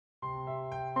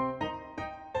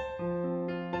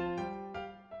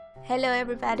Hello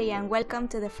everybody and welcome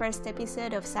to the first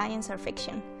episode of Science or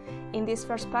Fiction. In this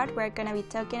first part we're gonna be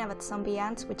talking about zombie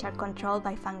ants which are controlled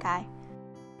by fungi.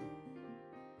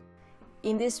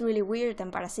 In this really weird and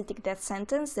parasitic death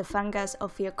sentence, the fungus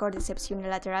cordyceps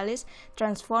unilateralis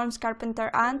transforms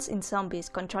carpenter ants in zombies,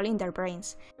 controlling their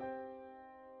brains.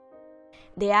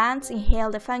 The ants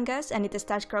inhale the fungus and it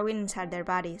starts growing inside their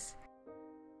bodies.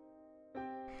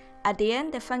 At the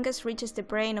end, the fungus reaches the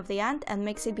brain of the ant and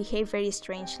makes it behave very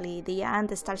strangely. The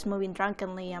ant starts moving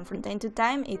drunkenly and from time to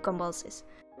time it convulses.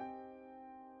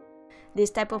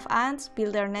 This type of ants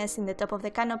build their nests in the top of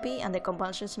the canopy and the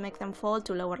convulsions make them fall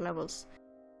to lower levels.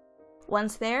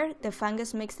 Once there, the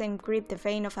fungus makes them grip the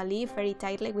vein of a leaf very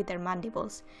tightly with their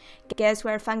mandibles. Guess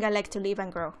where fungi like to live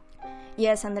and grow?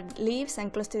 Yes, under leaves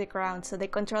and close to the ground, so they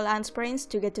control ants' brains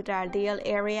to get to their ideal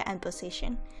area and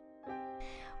position.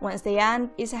 Once the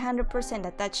ant is 100%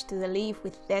 attached to the leaf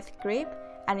with death grip,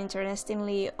 and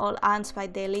interestingly all ants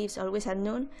bite the leaves always at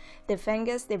noon, the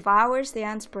fungus devours the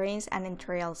ants' brains and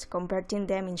entrails, converting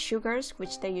them in sugars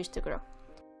which they use to grow.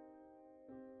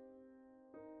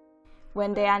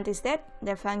 When the ant is dead,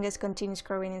 the fungus continues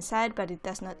growing inside, but it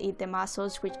does not eat the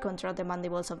muscles which control the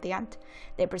mandibles of the ant.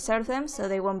 They preserve them so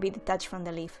they won't be detached from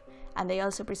the leaf, and they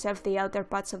also preserve the outer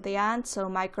parts of the ant so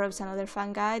microbes and other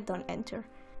fungi don't enter.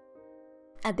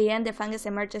 At the end, the fungus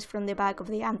emerges from the back of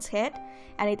the ant's head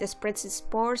and it spreads its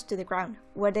spores to the ground,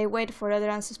 where they wait for other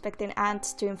unsuspecting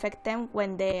ants to infect them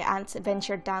when the ants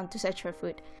venture down to search for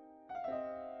food.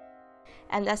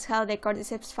 And that's how the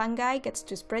cordyceps fungi gets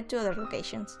to spread to other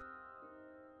locations.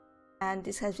 And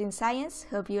this has been Science.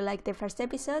 Hope you liked the first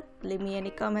episode. Leave me any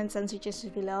comments and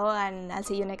suggestions below and I'll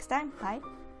see you next time.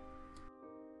 Bye!